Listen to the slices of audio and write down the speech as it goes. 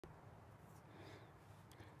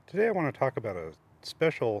Today I want to talk about a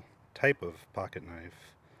special type of pocket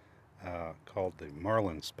knife called the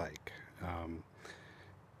Marlin Spike.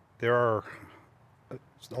 There are a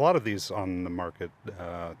lot of these on the market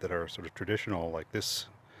that are sort of traditional, like this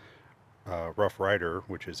Rough Rider,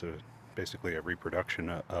 which is basically a reproduction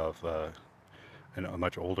of a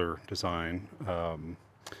much older design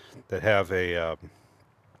that have a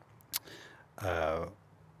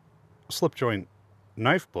slip joint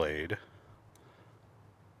knife blade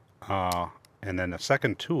and then a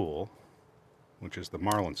second tool, which is the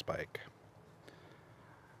Marlin Spike.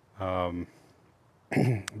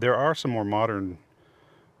 There are some more modern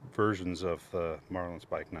versions of the Marlin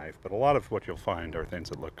Spike knife, but a lot of what you'll find are things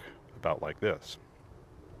that look about like this.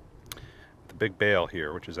 The big bail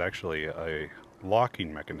here, which is actually a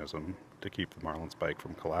locking mechanism to keep the Marlin Spike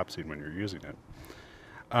from collapsing when you're using it.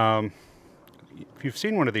 If you've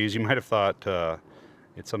seen one of these, you might have thought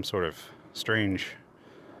it's some sort of strange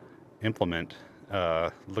implement.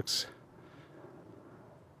 Looks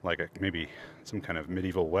like maybe some kind of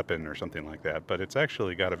medieval weapon or something like that, but it's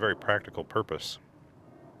actually got a very practical purpose.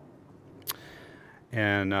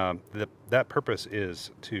 And that purpose is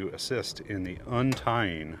to assist in the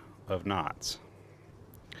untying of knots.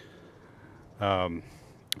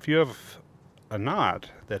 If you have a knot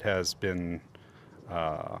that has been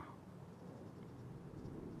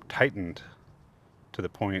tightened to the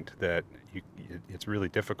point that it's really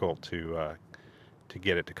difficult to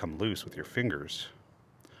get it to come loose with your fingers,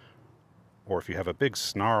 or if you have a big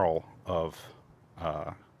snarl of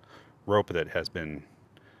rope that has been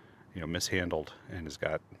mishandled and has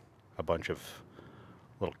got a bunch of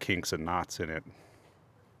little kinks and knots in it,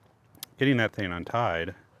 getting that thing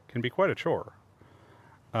untied can be quite a chore.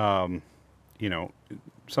 Some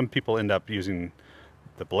people end up using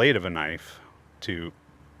the blade of a knife to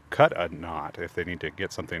cut a knot if they need to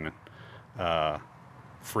get something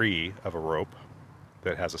free of a rope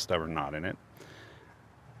that has a stubborn knot in it.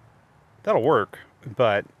 That'll work,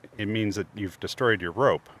 but it means that you've destroyed your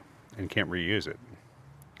rope and can't reuse it.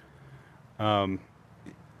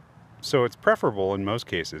 So it's preferable in most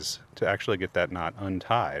cases to actually get that knot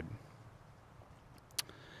untied.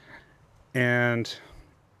 And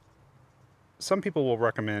some people will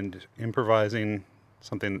recommend improvising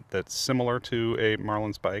something that's similar to a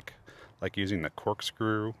Marlin Spike, like using the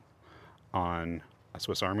corkscrew on a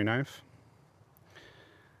Swiss Army knife.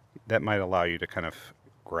 That might allow you to kind of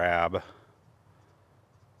grab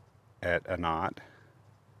at a knot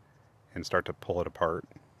and start to pull it apart,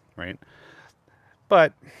 right?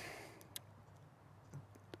 But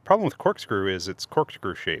the problem with corkscrew is it's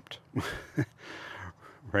corkscrew shaped,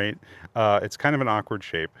 right? It's kind of an awkward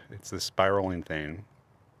shape. It's this spiraling thing.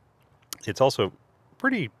 It's also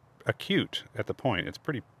pretty acute at the point. It's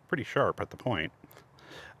pretty sharp at the point.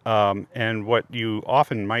 And what you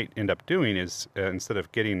often might end up doing is instead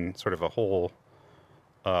of getting sort of a hold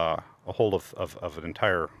of an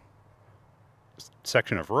entire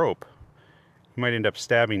section of rope, you might end up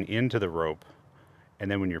stabbing into the rope, and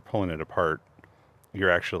then when you're pulling it apart, you're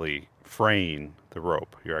actually fraying the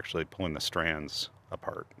rope. You're actually pulling the strands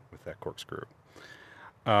apart with that corkscrew.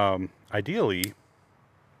 Ideally,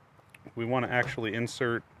 we want to actually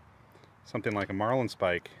insert something like a Marlin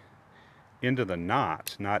Spike into the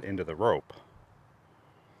knot, not into the rope.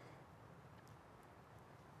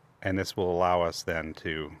 And this will allow us then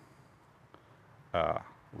to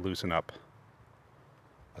loosen up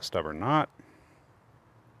a stubborn knot.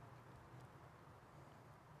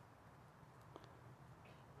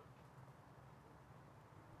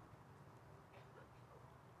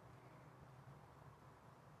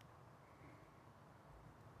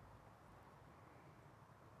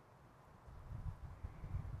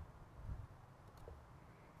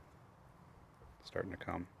 Starting to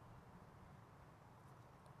come.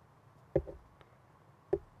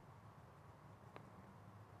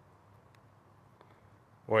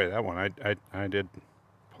 Boy, that one, I did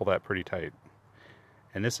pull that pretty tight.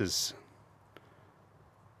 And this is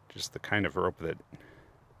just the kind of rope that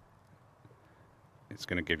it's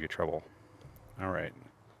going to give you trouble. Alright,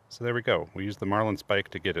 so there we go. We used the Marlin Spike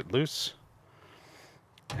to get it loose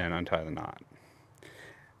and untie the knot.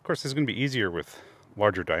 Of course, this is going to be easier with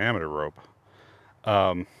larger diameter rope.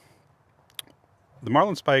 The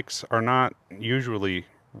Marlin Spikes are not usually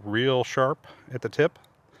real sharp at the tip.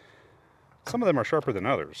 Some of them are sharper than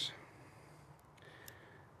others.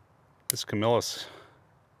 This Camillus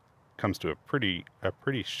comes to a pretty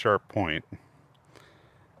sharp point,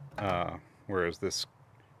 whereas this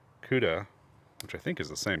Cuda, which I think is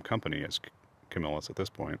the same company as Camillus at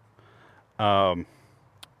this point,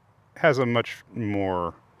 has a much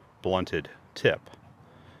more blunted tip.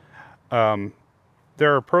 The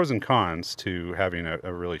there are pros and cons to having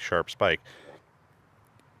a really sharp spike.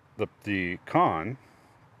 The con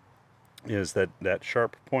is that that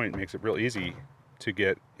sharp point makes it real easy to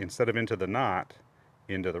get, instead of into the knot,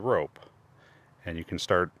 into the rope. And you can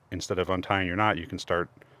start, instead of untying your knot, you can start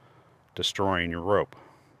destroying your rope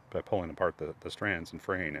by pulling apart the strands and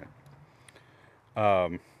fraying it.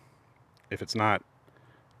 If it's not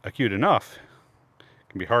acute enough, it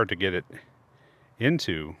can be hard to get it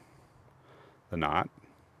into the knot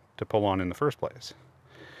to pull on in the first place.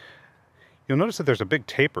 You'll notice that there's a big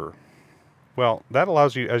taper. Well, that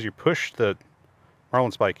allows you, as you push the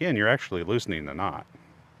Marlin Spike in, you're actually loosening the knot,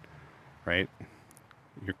 right?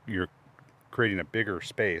 You're creating a bigger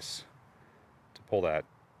space to pull that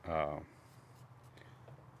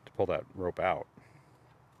rope out.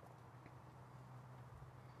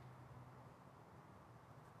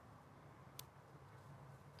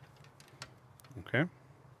 Okay.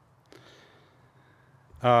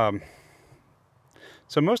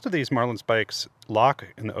 So most of these Marlin Spikes lock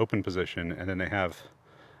in the open position, and then they have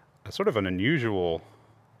a sort of an unusual,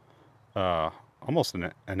 almost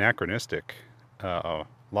an anachronistic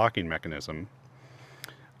locking mechanism.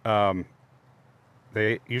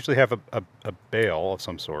 They usually have a bail of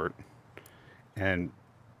some sort, and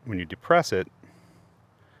when you depress it,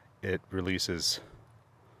 it releases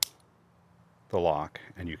the lock,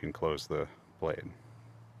 and you can close the blade.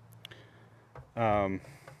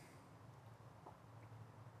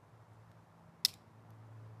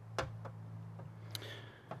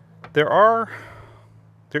 There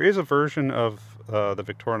is a version of the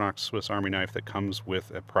Victorinox Swiss Army knife that comes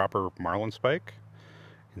with a proper Marlin Spike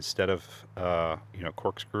instead of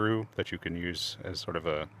corkscrew that you can use as sort of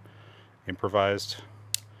a improvised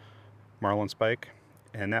Marlin Spike,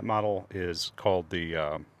 and that model is called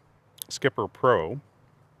the Skipper Pro,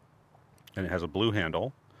 and it has a blue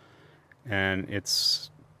handle, and it's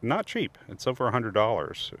not cheap. It's over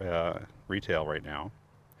 $100 retail right now.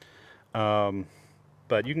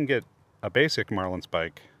 But you can get a basic Marlin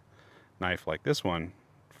Spike knife like this one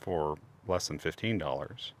for less than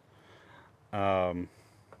 $15.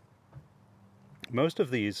 Most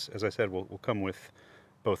of these, as I said, will come with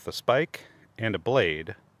both the spike and a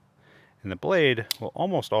blade. And the blade will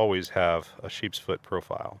almost always have a sheep's foot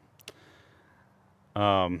profile.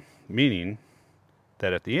 Meaning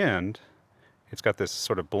that at the end, it's got this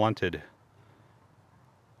sort of blunted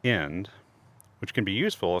end, which can be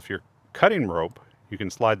useful if you're cutting rope. You can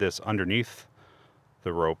slide this underneath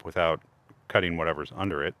the rope without cutting whatever's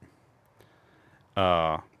under it.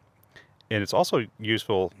 And it's also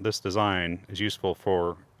useful, this design is useful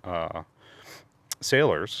for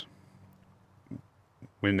sailors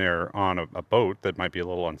when they're on a boat that might be a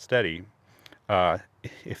little unsteady.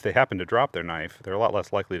 If they happen to drop their knife, they're a lot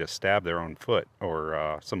less likely to stab their own foot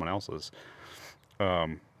or someone else's. At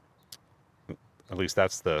least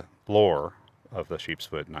that's the lore of the sheep's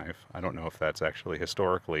foot knife. I don't know if that's actually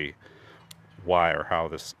historically why or how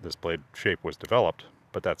this blade shape was developed,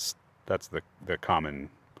 but that's the common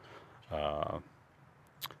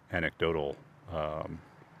anecdotal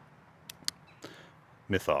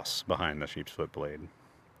mythos behind the sheep's foot blade.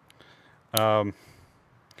 So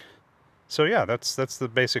yeah, that's the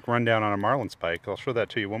basic rundown on a Marlin Spike. I'll show that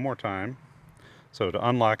to you one more time. So to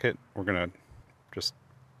unlock it, we're gonna just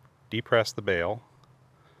depress the bail,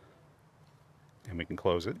 and we can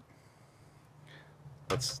close it.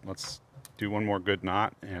 Let's do one more good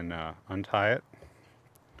knot and untie it.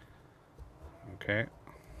 Okay.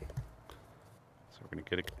 So we're going to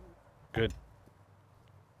get a good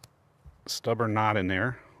stubborn knot in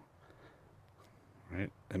there.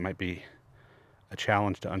 Right? It might be a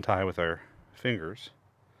challenge to untie with our fingers.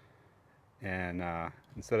 And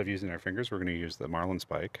instead of using our fingers, we're going to use the Marlin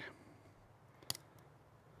Spike,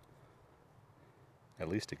 at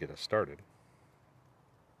least to get us started.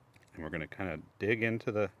 And we're going to kind of dig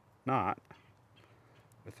into the knot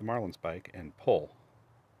with the Marlin Spike and pull.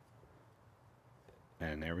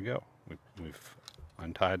 And there we go. We've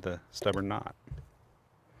untied the stubborn knot.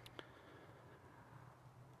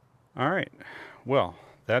 All right. Well,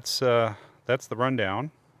 that's the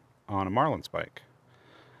rundown on a Marlin Spike.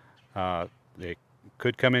 They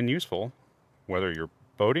could come in useful, whether you're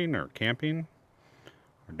boating or camping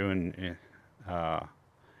or doing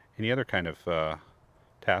any other kind of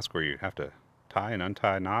task where you have to tie and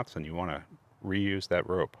untie knots and you want to reuse that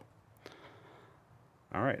rope.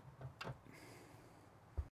 All right.